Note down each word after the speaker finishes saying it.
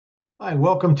Hi,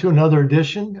 welcome to another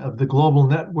edition of the Global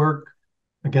Network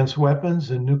Against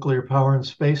Weapons and Nuclear Power in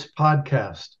Space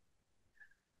podcast.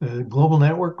 The Global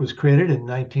Network was created in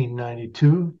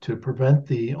 1992 to prevent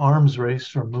the arms race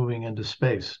from moving into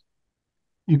space.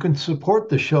 You can support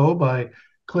the show by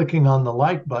clicking on the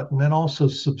like button and also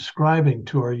subscribing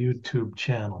to our YouTube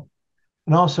channel.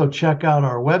 And also check out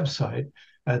our website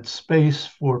at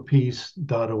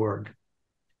spaceforpeace.org.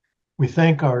 We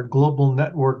thank our Global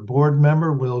Network board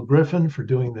member, Will Griffin, for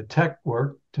doing the tech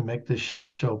work to make this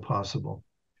show possible.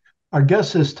 Our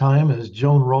guest this time is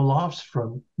Joan Roelofs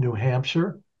from New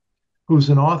Hampshire, who's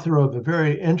an author of a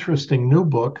very interesting new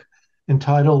book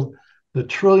entitled The $1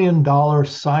 Trillion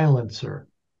Silencer.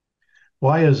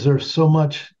 Why is there so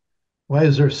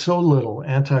little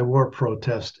anti-war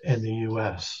protest in the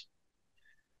US?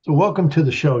 So welcome to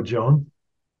the show, Joan.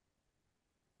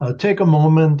 Take a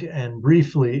moment and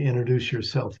briefly introduce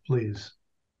yourself, please.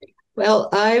 Well,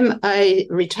 I'm a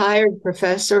retired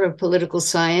professor of political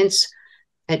science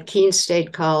at Keene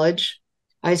State College.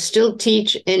 I still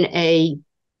teach in a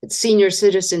senior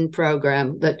citizen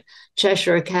program, the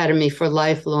Cheshire Academy for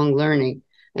Lifelong Learning.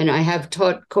 And I have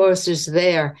taught courses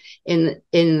there in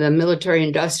the military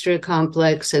industrial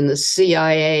complex and the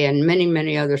CIA and many,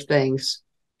 many other things.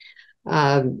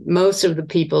 Most of the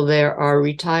people there are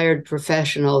retired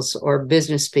professionals or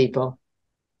business people.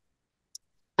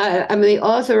 I'm the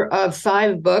author of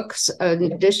 5 books,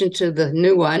 in addition to the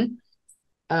new one.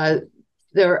 I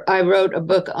wrote a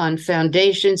book on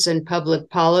foundations and public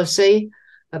policy,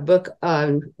 a book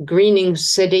on greening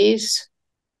cities,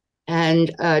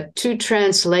 and 2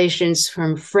 translations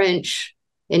from French,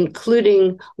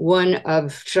 including one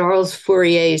of Charles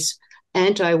Fourier's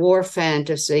anti-war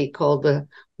fantasy called The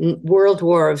World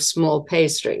War of Small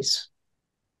Pastries.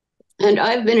 And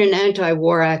I've been an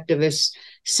anti-war activist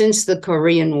since the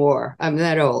Korean War. I'm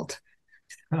that old.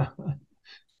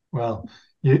 Well,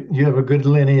 you have a good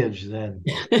lineage then.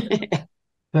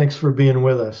 Thanks for being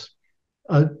with us.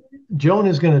 Joan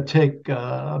is going to take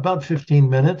about 15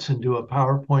 minutes and do a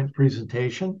PowerPoint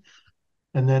presentation.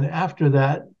 And then after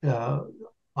that,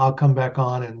 I'll come back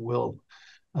on and we'll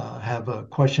have a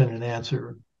question and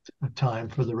answer time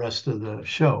for the rest of the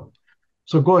show.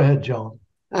 So go ahead, Joan.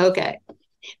 Okay.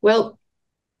 Well,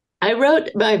 I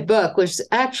wrote my book, which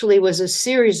actually was a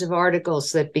series of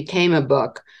articles that became a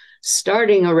book,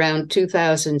 starting around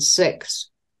 2006,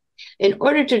 in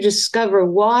order to discover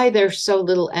why there's so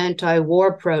little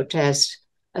anti-war protest,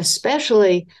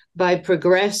 especially by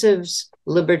progressives,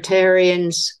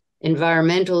 libertarians,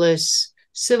 environmentalists,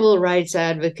 civil rights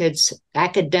advocates,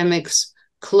 academics,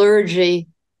 clergy,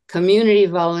 community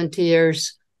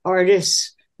volunteers,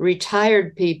 artists,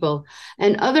 retired people,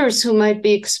 and others who might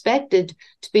be expected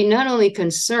to be not only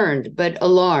concerned, but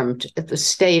alarmed at the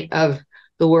state of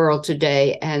the world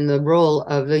today and the role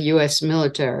of the US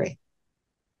military.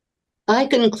 I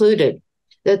concluded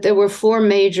that there were 4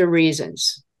 major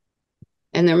reasons,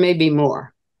 and there may be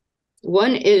more.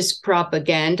 One is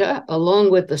propaganda,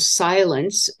 along with the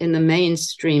silence in the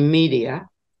mainstream media.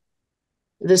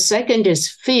 The second is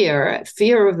fear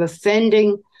of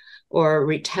offending or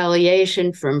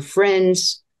retaliation from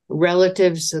friends,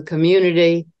 relatives, the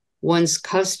community, one's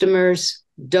customers,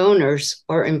 donors,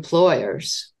 or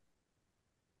employers.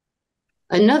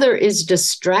 Another is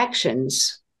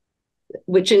distractions,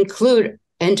 which include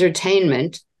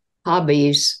entertainment,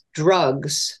 hobbies,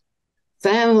 drugs,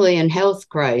 family and health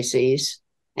crises,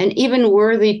 and even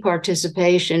worthy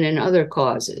participation in other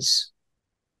causes.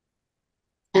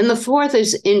 And the fourth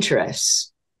is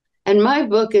interests. And my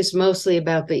book is mostly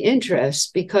about the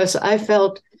interests because I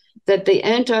felt that the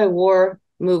anti-war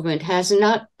movement has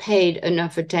not paid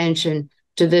enough attention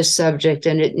to this subject,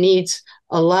 and it needs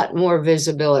a lot more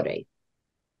visibility.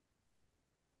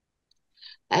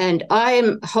 And I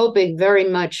am hoping very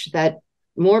much that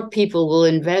more people will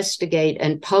investigate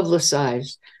and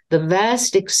publicize the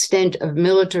vast extent of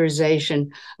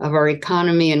militarization of our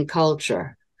economy and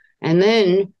culture. And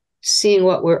then, seeing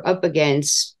what we're up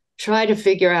against, try to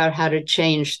figure out how to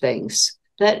change things.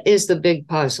 That is the big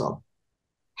puzzle.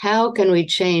 How can we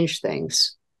change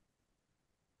things?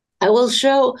 I will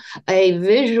show a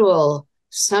visual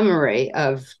summary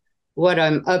of what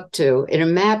I'm up to in a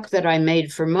map that I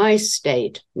made for my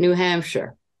state, New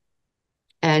Hampshire.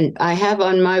 And I have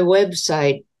on my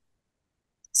website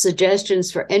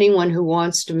suggestions for anyone who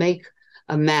wants to make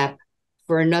a map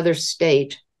for another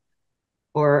state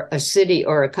or a city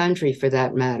or a country for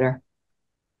that matter.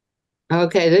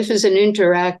 Okay, this is an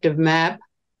interactive map,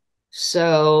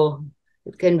 so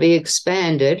it can be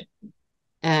expanded.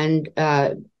 And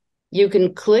you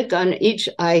can click on each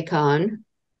icon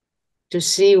to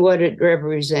see what it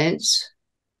represents.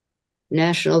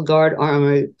 National Guard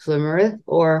Armory Plymouth,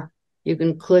 or you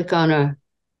can click on a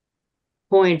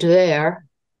point there.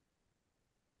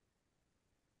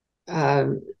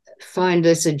 Find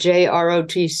this a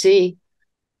JROTC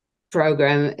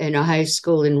program in a high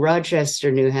school in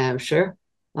Rochester, New Hampshire.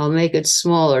 I'll make it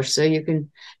smaller so you can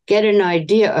get an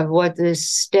idea of what this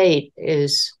state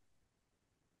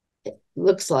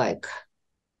looks like.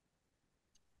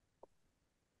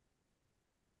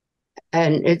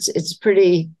 And it's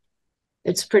pretty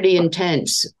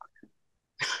intense,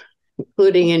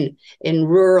 including in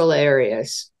rural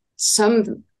areas.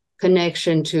 Some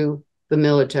connection to the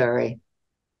military.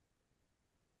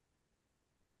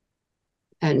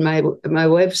 And my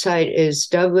website is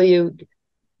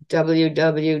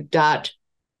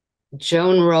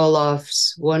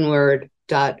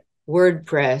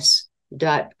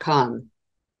www.joanrolofs.wordpress.com.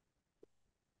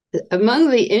 Among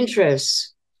the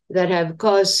interests that have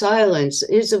caused silence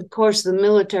is, of course, the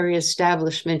military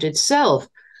establishment itself,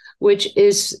 which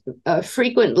is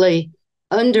frequently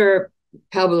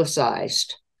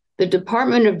under-publicized. The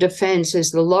Department of Defense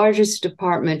is the largest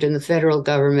department in the federal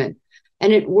government,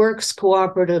 and it works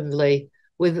cooperatively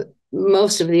with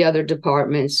most of the other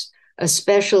departments,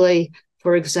 especially,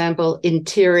 for example,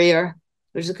 Interior.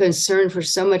 There's a concern for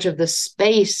so much of the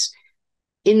space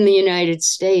in the United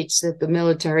States that the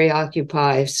military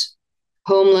occupies.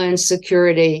 Homeland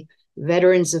Security,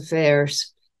 Veterans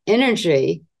Affairs,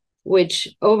 Energy, which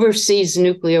oversees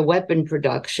nuclear weapon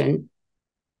production.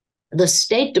 The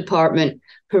State Department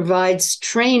provides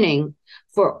training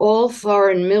for all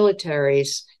foreign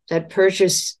militaries that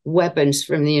purchase weapons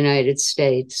from the United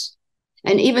States.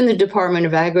 And even the Department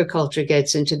of Agriculture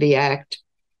gets into the act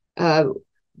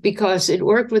because it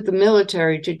worked with the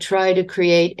military to try to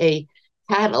create a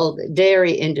cattle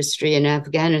dairy industry in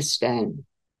Afghanistan.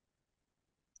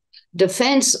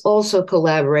 Defense also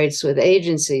collaborates with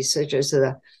agencies such as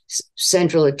the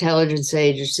Central Intelligence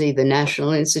Agency, the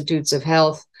National Institutes of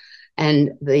Health,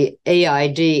 and the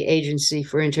AID, Agency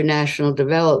for International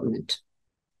Development.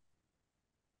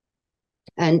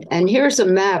 And here's a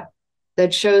map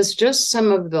that shows just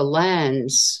some of the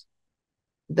lands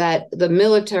that the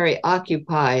military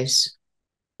occupies.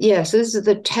 Yes, this is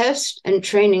the test and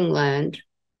training land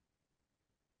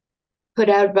put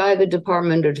out by the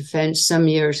Department of Defense some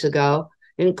years ago.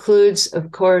 Includes,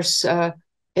 of course,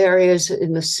 areas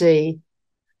in the sea.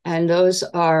 And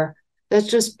that's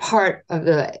just part of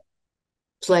the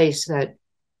place that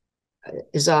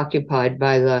is occupied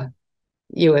by the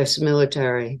U.S.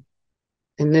 military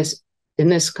in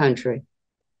this country.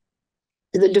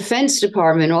 The Defense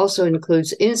Department also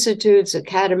includes institutes,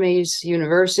 academies,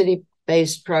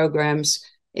 university-based programs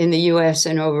in the U.S.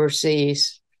 and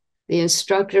overseas. The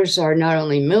instructors are not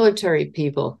only military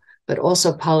people, but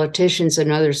also politicians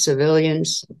and other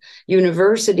civilians.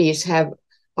 Universities have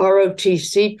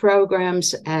ROTC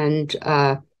programs, and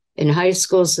in high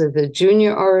schools, the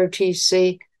junior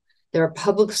ROTC. There are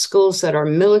public schools that are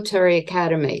military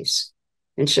academies.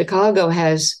 And Chicago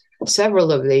has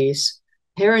several of these.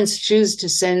 Parents choose to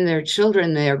send their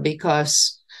children there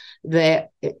because it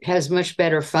has much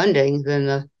better funding than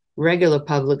the regular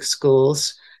public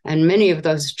schools. And many of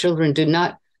those children do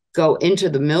not go into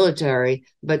the military,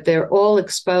 but they're all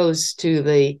exposed to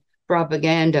the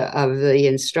propaganda of the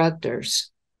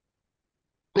instructors.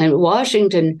 And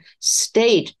Washington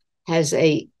State has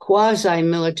a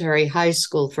quasi-military high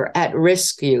school for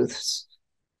at-risk youths.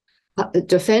 The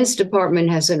Defense Department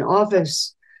has an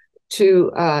office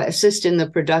to assist in the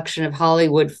production of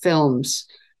Hollywood films.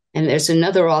 And there's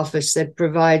another office that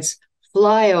provides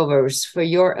flyovers for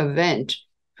your event,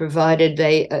 provided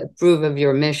they approve of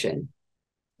your mission.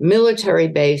 Military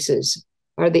bases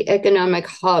are the economic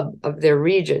hub of their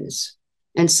regions,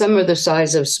 and some are the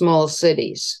size of small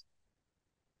cities.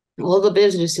 All the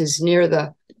businesses near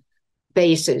the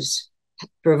bases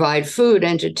provide food,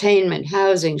 entertainment,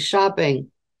 housing, shopping,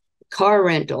 car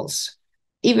rentals.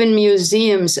 Even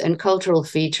museums and cultural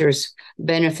features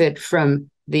benefit from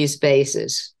these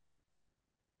bases.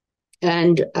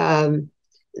 And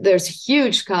there's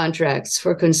huge contracts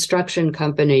for construction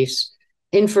companies,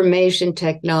 information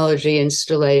technology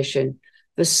installation,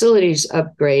 facilities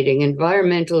upgrading,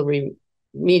 environmental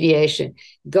remediation,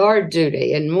 guard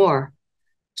duty, and more.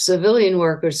 Civilian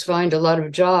workers find a lot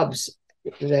of jobs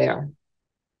there.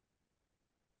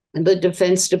 And the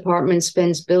Defense Department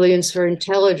spends billions for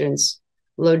intelligence,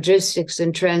 logistics,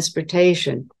 and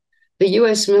transportation. The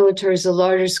U.S. military is the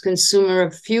largest consumer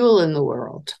of fuel in the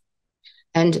world.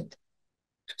 And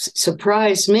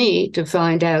surprised me to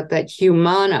find out that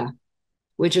Humana,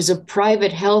 which is a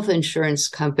private health insurance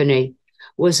company,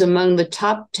 was among the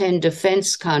top 10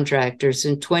 defense contractors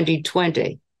in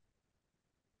 2020.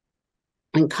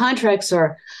 And contracts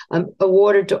are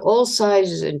awarded to all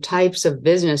sizes and types of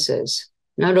businesses,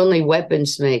 not only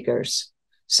weapons makers.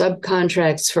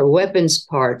 Subcontracts for weapons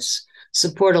parts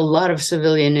support a lot of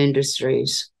civilian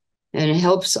industries, and it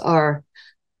helps our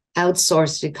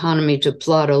outsourced economy to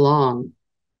plod along.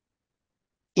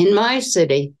 In my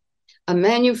city, a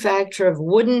manufacturer of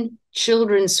wooden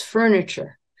children's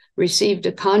furniture received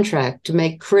a contract to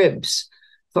make cribs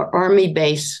for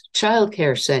Army-based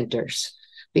childcare centers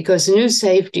because new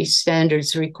safety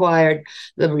standards required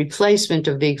the replacement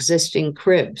of the existing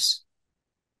cribs.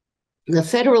 The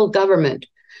federal government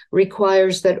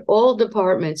requires that all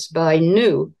departments buy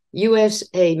new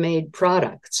USA-made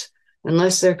products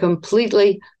unless they're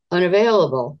completely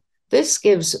unavailable. This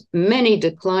gives many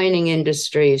declining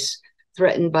industries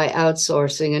threatened by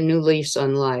outsourcing a new lease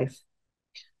on life.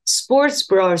 Sports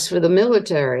bras for the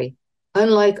military,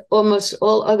 unlike almost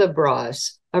all other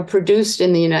bras, are produced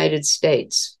in the United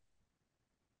States.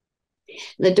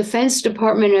 The Defense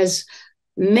Department has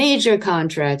major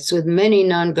contracts with many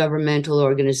non-governmental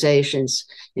organizations,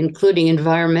 including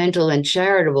environmental and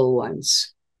charitable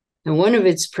ones. And one of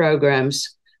its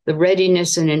programs, the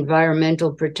Readiness and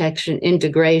Environmental Protection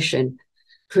Integration,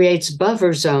 creates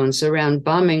buffer zones around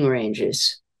bombing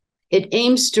ranges. It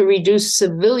aims to reduce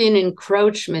civilian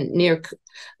encroachment near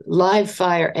live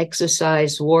fire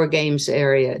exercise war games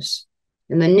areas.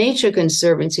 And the Nature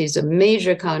Conservancy is a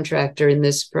major contractor in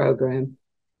this program,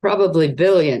 probably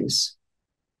billions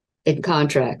in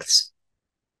contracts.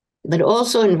 But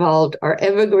also involved are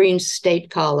Evergreen State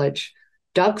College,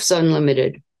 Ducks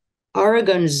Unlimited,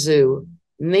 Oregon Zoo,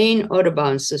 Maine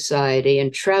Audubon Society,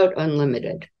 and Trout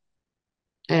Unlimited.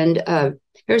 And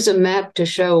here's a map to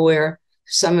show where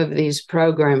some of these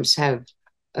programs have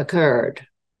occurred.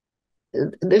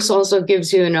 This also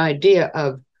gives you an idea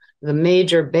of the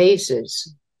major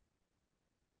bases.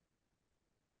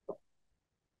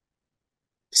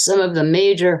 Some of the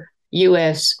major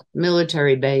U.S.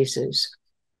 military bases.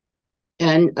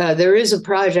 And there is a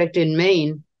project in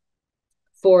Maine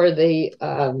for the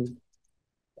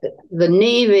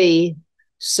Navy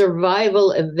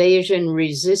Survival, Evasion,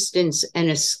 Resistance, and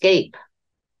Escape.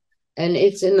 And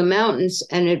it's in the mountains,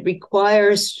 and it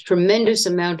requires tremendous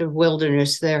amount of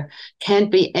wilderness. There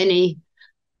can't be any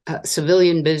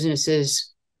civilian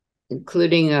businesses,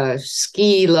 including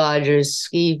ski lodges,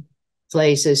 ski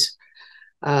places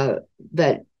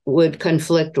that would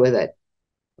conflict with it.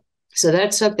 So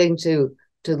that's something to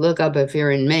look up if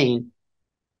you're in Maine.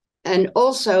 And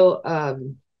also,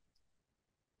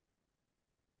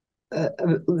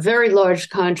 very large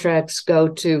contracts go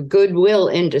to Goodwill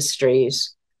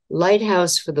Industries,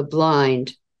 Lighthouse for the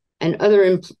Blind, and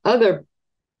other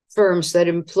firms that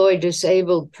employ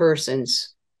disabled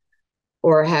persons,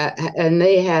 and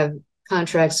they have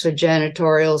contracts for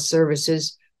janitorial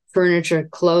services, furniture,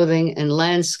 clothing, and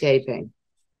landscaping.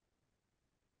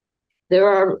 There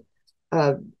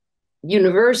are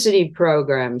university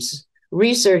programs,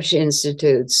 research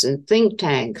institutes, and think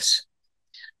tanks,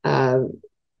 and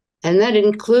that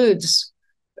includes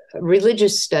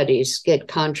religious studies get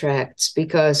contracts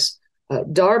because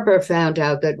DARPA found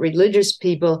out that religious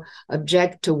people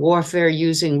object to warfare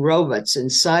using robots and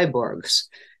cyborgs.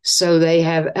 So they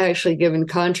have actually given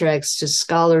contracts to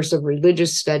scholars of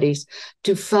religious studies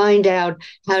to find out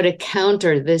how to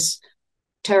counter this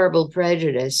terrible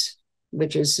prejudice,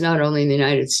 which is not only in the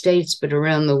United States, but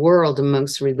around the world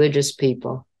amongst religious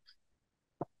people.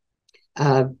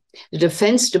 The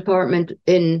Defense Department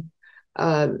in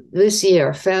this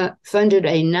year funded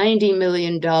a $90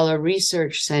 million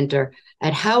research center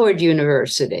at Howard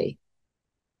University.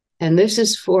 And this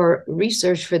is for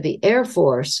research for the Air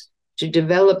Force to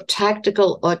develop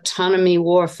tactical autonomy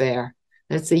warfare.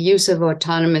 That's the use of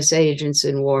autonomous agents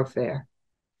in warfare.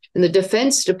 And the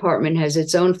Defense Department has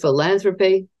its own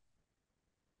philanthropy.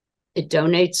 It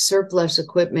donates surplus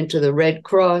equipment to the Red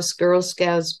Cross, Girl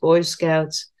Scouts, Boy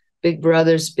Scouts, Big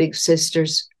Brothers, Big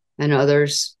Sisters, and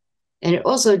others. And it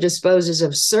also disposes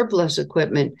of surplus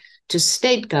equipment to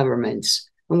state governments.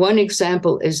 And one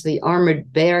example is the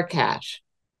Armored Bearcat,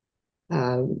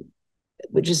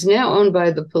 which is now owned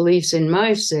by the police in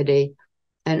my city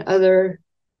and other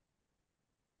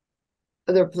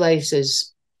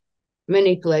places,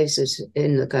 many places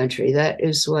in the country. That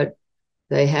is what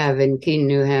they have in Keene,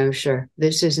 New Hampshire.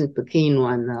 This isn't the Keene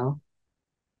one, though.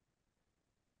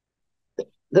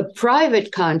 The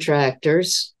private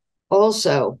contractors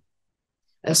also,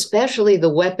 especially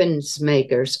the weapons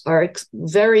makers, are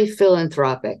very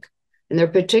philanthropic, and they're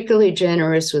particularly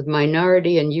generous with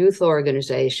minority and youth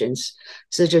organizations,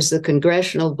 such as the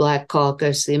Congressional Black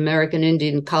Caucus, the American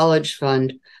Indian College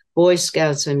Fund, Boy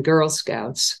Scouts, and Girl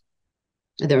Scouts.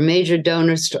 They're major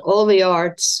donors to all the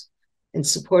arts and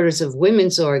supporters of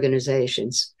women's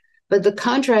organizations. But the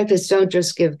contractors don't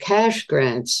just give cash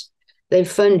grants. They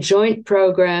fund joint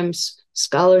programs,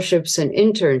 scholarships, and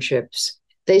internships.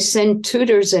 They send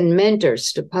tutors and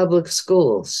mentors to public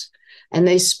schools, and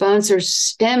they sponsor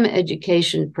STEM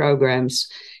education programs,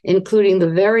 including the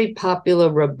very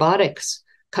popular robotics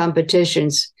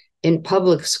competitions in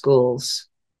public schools.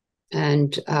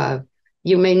 And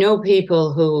you may know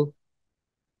people who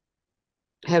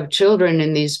have children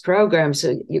in these programs,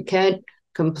 so you can't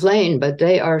complain, but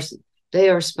they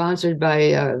are sponsored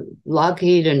by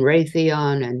Lockheed and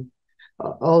Raytheon and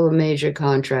all the major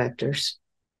contractors.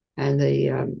 And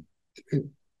the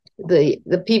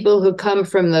people who come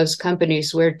from those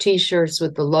companies wear T-shirts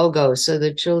with the logo, so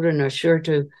the children are sure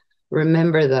to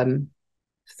remember them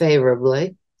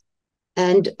favorably.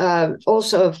 And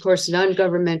also, of course,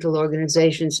 non-governmental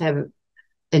organizations have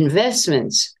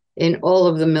investments in all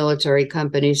of the military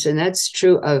companies, and that's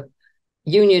true of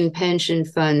union pension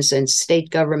funds and state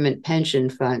government pension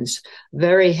funds,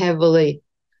 very heavily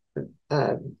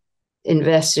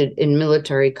invested in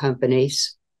military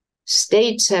companies.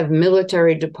 States have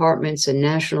military departments and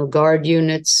National Guard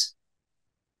units,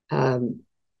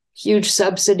 huge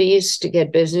subsidies to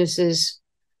get businesses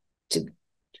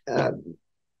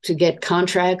to get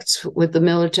contracts with the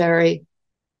military.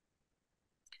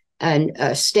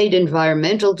 And state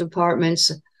environmental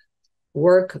departments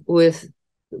work with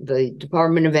the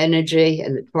Department of Energy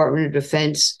and the Department of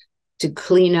Defense to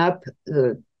clean up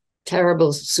the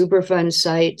terrible Superfund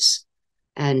sites.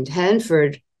 And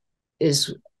Hanford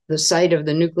is the site of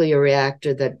the nuclear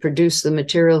reactor that produced the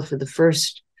material for the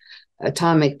first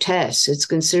atomic tests. It's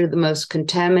considered the most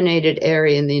contaminated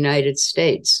area in the United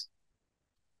States.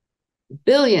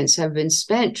 Billions have been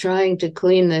spent trying to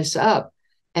clean this up,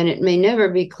 and it may never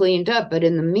be cleaned up, but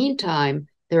in the meantime,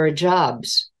 there are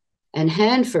jobs. And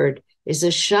Hanford is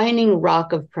a shining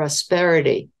rock of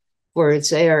prosperity for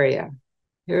its area.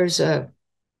 Here's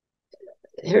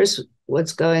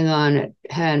what's going on at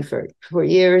Hanford for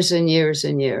years and years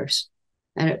and years,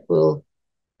 and it will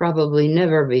probably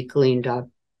never be cleaned up.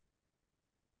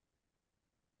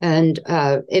 And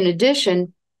in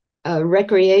addition,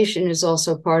 recreation is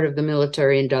also part of the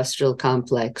military-industrial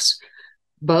complex.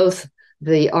 Both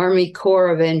the Army Corps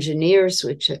of Engineers,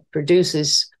 which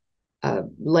produces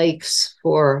lakes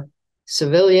for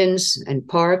civilians and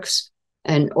parks,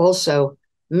 and also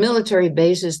military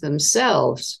bases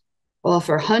themselves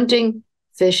offer hunting,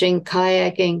 fishing,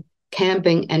 kayaking,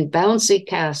 camping, and bouncy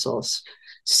castles.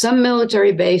 Some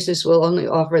military bases will only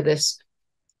offer this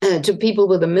to people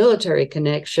with a military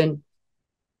connection,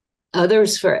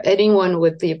 others for anyone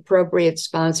with the appropriate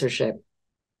sponsorship.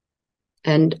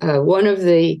 And one of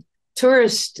the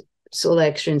tourist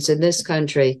selections in this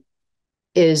country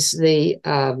is the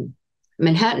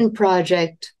Manhattan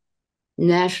Project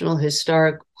National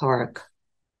Historic Park.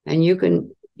 And you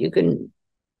can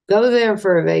go there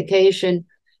for a vacation.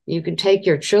 You can take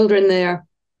your children there.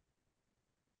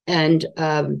 And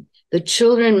the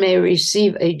children may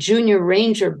receive a junior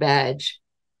ranger badge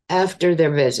after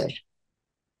their visit.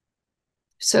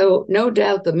 So no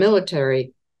doubt the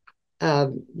military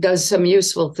does some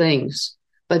useful things,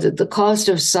 but at the cost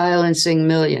of silencing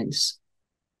millions.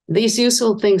 These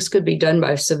useful things could be done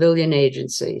by civilian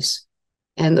agencies.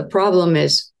 And the problem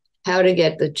is how to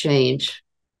get the change.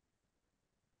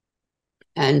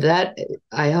 And that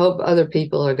I hope other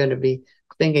people are going to be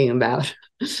thinking about.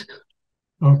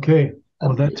 Okay,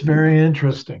 well, that's very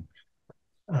interesting.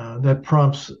 That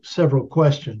prompts several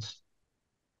questions.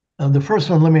 The first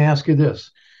one, let me ask you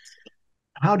this.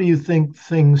 How do you think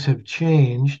things have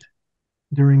changed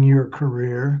during your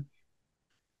career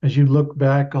as you look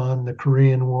back on the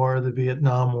Korean War, the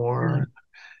Vietnam War,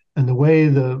 and the way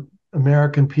the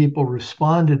American people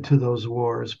responded to those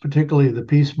wars, particularly the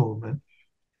peace movement?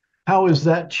 How has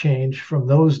that changed from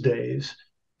those days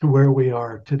to where we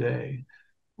are today?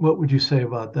 What would you say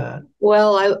about that?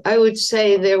 Well, I would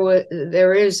say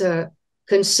there is a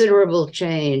considerable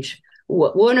change.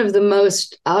 One of the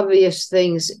most obvious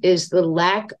things is the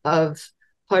lack of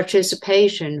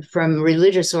participation from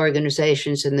religious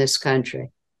organizations in this country.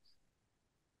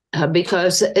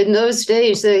 Because in those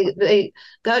days, they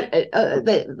got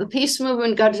the peace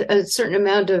movement got a certain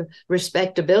amount of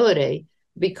respectability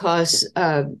because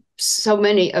so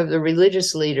many of the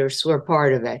religious leaders were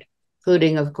part of it,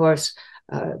 including, of course,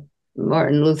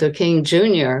 Martin Luther King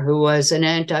Jr., who was an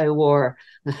anti-war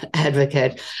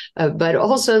advocate, but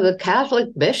also the Catholic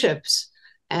bishops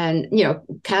and,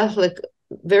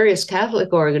 various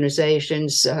Catholic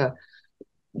organizations,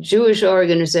 Jewish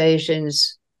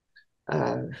organizations,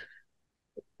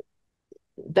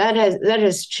 that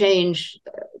has changed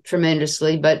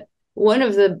tremendously. But one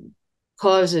of the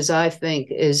causes, I think,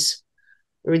 is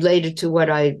related to what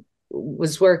I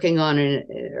was working on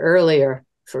earlier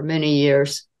for many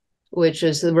years, which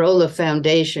is the role of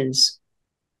foundations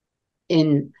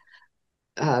in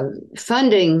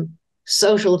funding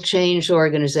social change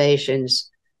organizations,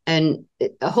 and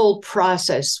a whole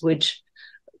process which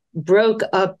broke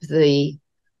up the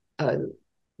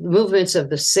movements of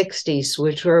the 60s,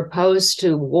 which were opposed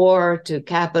to war, to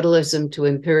capitalism, to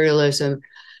imperialism,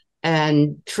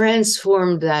 and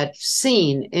transformed that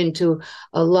scene into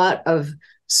a lot of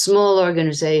small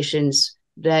organizations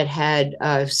that had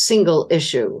a single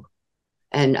issue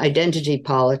and identity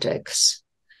politics.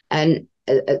 And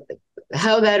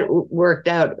how that worked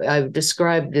out, I've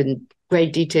described in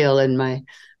great detail in my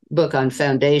book on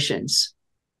foundations.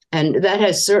 And that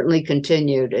has certainly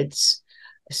continued. It's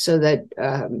so that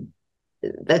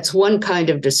that's one kind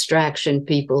of distraction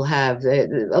people have.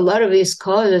 A lot of these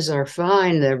causes are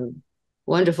fine. They're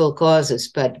wonderful causes,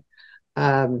 but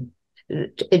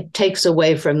it takes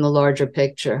away from the larger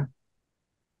picture.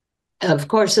 Of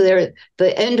course, the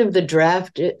end of the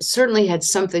draft certainly had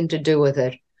something to do with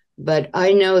it. But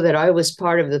I know that I was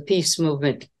part of the peace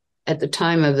movement at the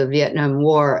time of the Vietnam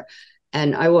War,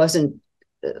 and I wasn't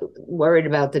worried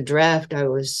about the draft. I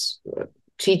was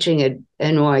teaching at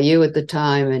NYU at the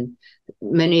time, and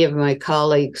many of my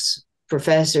colleagues,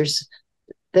 professors,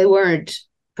 they weren't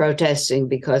protesting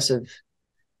because of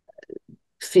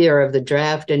fear of the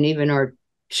draft, and even our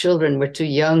children were too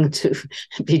young to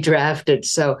be drafted.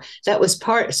 So that was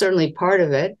certainly part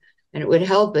of it, and it would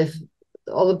help if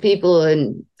all the people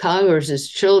in Congress's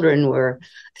children were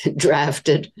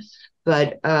drafted.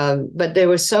 But there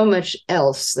was so much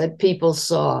else that people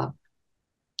saw,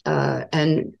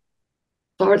 and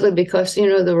partly because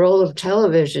the role of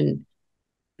television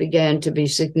began to be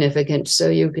significant, so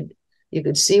you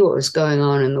could see what was going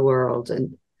on in the world.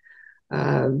 And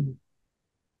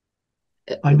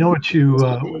I know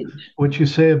what you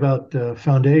say about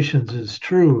foundations is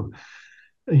true.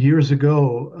 Years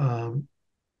ago,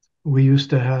 we used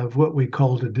to have what we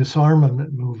called a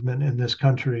disarmament movement in this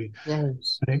country.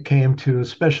 Yes. When it came to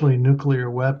especially nuclear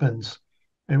weapons,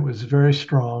 it was very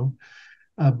strong.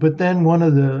 But then one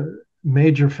of the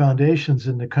major foundations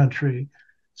in the country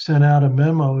sent out a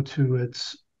memo to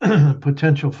its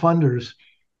potential funders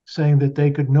saying that they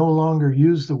could no longer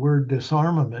use the word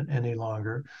disarmament any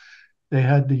longer. They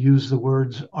had to use the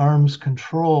words arms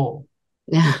control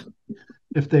Yeah.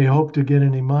 if they hoped to get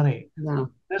any money. No.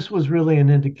 This was really an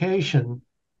indication,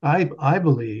 I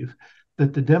believe,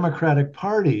 that the Democratic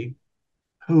Party,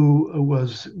 who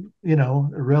was,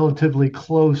 relatively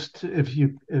close to, if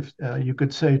you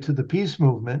could say, to the peace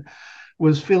movement,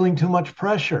 was feeling too much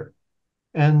pressure,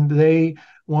 and they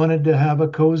wanted to have a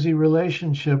cozy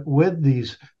relationship with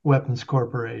these weapons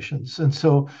corporations. And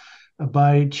so,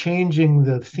 by changing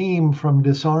the theme from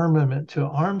disarmament to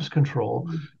arms control,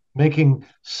 making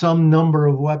some number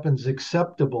of weapons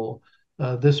acceptable,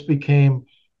 this became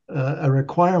a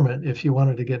requirement if you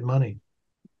wanted to get money.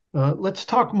 Let's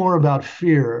talk more about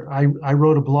fear. I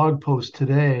wrote a blog post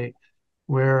today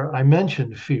where I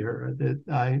mentioned fear.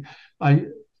 That I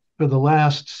for the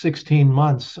last 16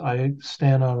 months, I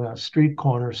stand on a street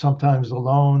corner, sometimes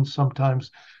alone,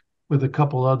 sometimes with a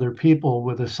couple other people,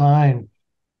 with a sign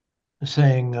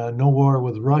saying "No war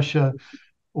with Russia,"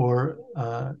 or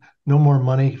 "No more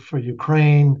money for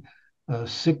Ukraine."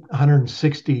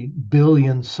 160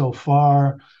 billion so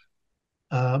far.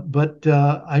 But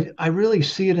I really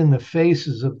see it in the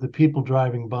faces of the people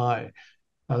driving by.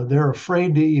 They're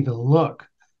afraid to even look.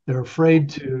 They're afraid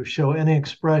to show any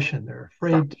expression. They're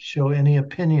afraid to show any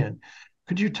opinion.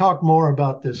 Could you talk more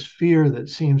about this fear that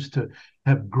seems to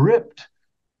have gripped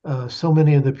so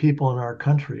many of the people in our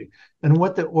country, and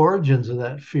what the origins of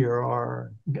that fear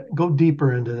are? Go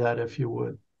deeper into that, if you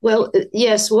would. Well,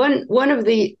 yes,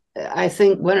 I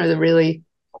think one of the really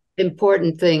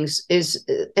important things is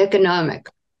economic.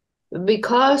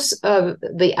 Because of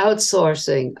the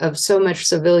outsourcing of so much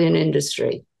civilian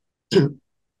industry,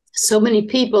 so many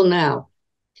people now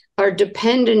are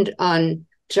dependent on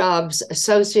jobs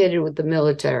associated with the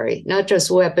military, not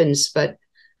just weapons, but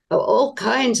all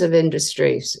kinds of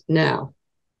industries now.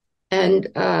 And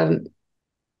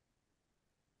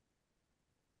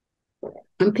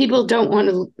people don't want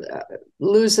to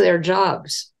lose their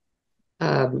jobs.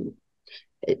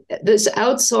 This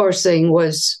outsourcing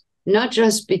was not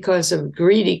just because of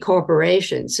greedy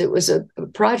corporations. It was a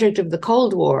project of the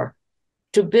Cold War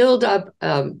to build up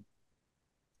a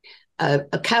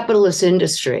capitalist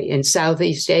industry in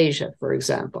Southeast Asia, for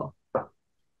example,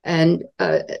 and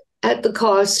at the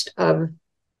cost of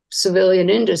civilian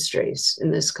industries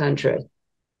in this country.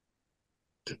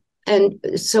 And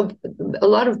so a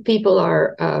lot of people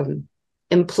are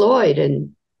employed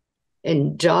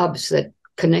in jobs that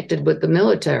connected with the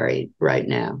military right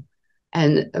now.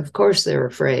 And of course they're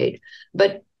afraid.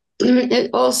 But it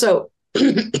also,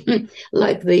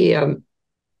 like the,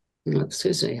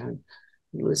 excuse me, I'm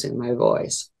losing my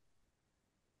voice.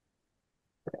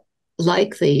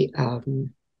 Like the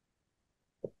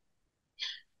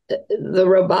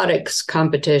robotics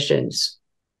competitions.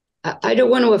 I don't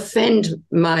want to offend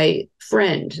my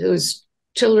friend whose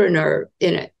children are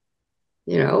in it.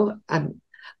 You know,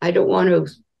 I don't want to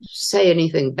say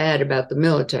anything bad about the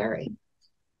military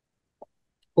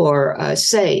or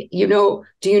say, you know,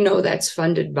 do you know that's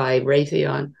funded by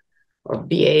Raytheon or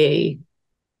BAE?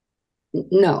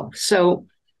 No. So,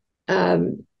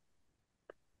 and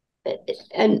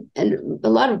a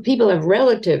lot of people have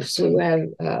relatives who have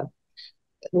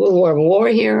who are war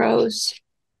heroes.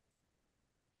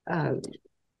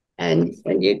 And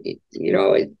you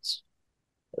know it's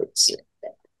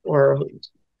or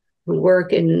who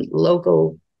work in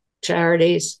local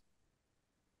charities.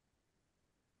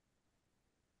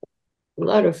 A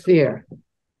lot of fear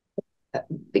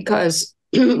because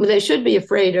they should be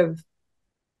afraid of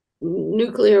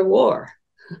nuclear war,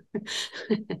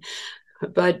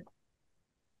 but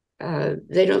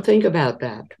they don't think about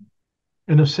that.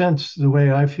 In a sense, the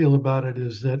way I feel about it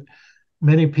is that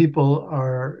many people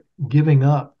are giving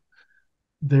up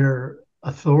their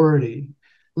authority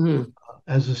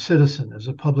as a citizen, as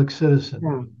a public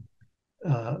citizen,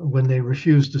 when they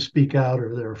refuse to speak out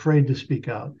or they're afraid to speak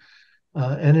out.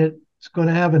 And it's going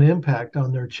to have an impact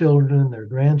on their children and their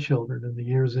grandchildren in the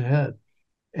years ahead.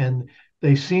 And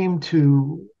they seem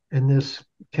to, in this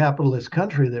capitalist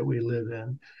country that we live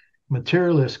in,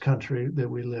 materialist country that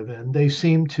we live in, they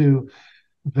seem to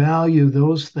value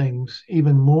those things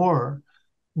even more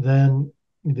than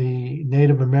the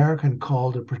Native American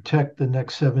call to protect the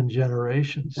next 7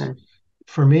 generations. Right.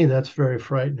 For me, that's very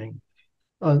frightening.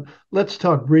 Let's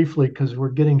talk briefly, because we're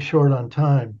getting short on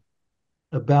time,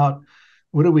 about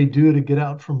what do we do to get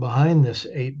out from behind this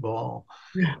 8 ball?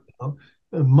 Yeah. You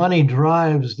know, money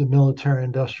drives the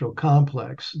military-industrial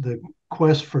complex, the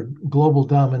quest for global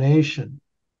domination,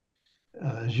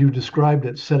 as you described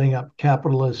it, setting up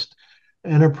capitalist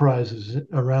enterprises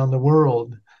around the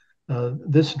world.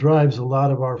 This drives a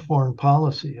lot of our foreign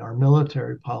policy, our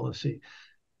military policy.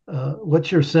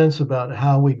 What's your sense about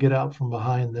how we get out from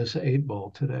behind this 8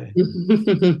 ball today?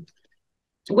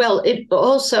 Well, it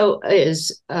also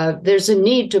is, there's a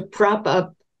need to prop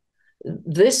up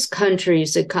this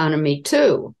country's economy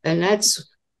too. And that's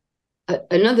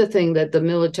another thing that the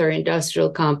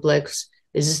military-industrial complex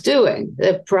is doing.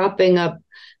 They're propping up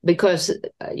because,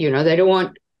 you know, they don't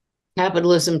want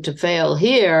capitalism to fail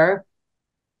here.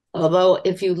 Although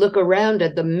if you look around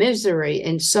at the misery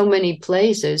in so many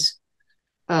places,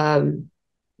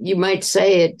 you might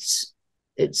say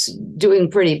it's doing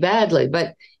pretty badly,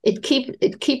 but it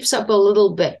keeps up a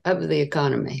little bit of the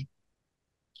economy,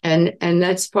 and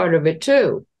that's part of it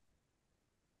too.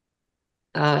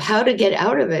 How to get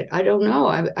out of it, I don't know.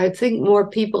 I think more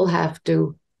people have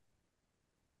to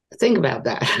think about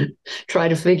that, try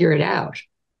to figure it out.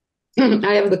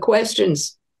 I have the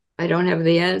questions. I don't have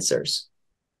the answers.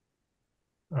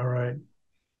 All right.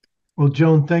 Well,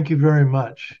 Joan, thank you very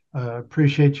much.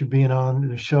 Appreciate you being on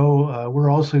the show. We're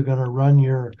also going to run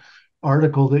your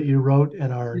article that you wrote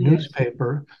in our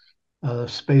newspaper,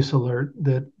 Space Alert,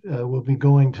 that will be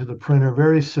going to the printer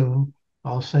very soon.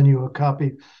 I'll send you a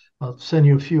copy. I'll send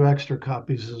you a few extra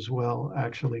copies as well,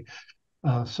 actually.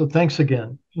 So thanks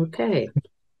again. Okay.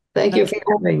 Thank you for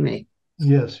having me.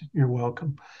 Yes, you're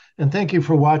welcome. And thank you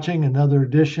for watching another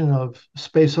edition of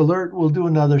Space Alert. We'll do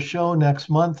another show next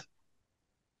month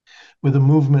with a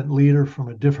movement leader from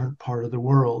a different part of the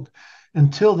world.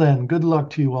 Until then, good luck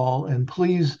to you all, and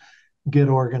please get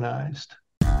organized.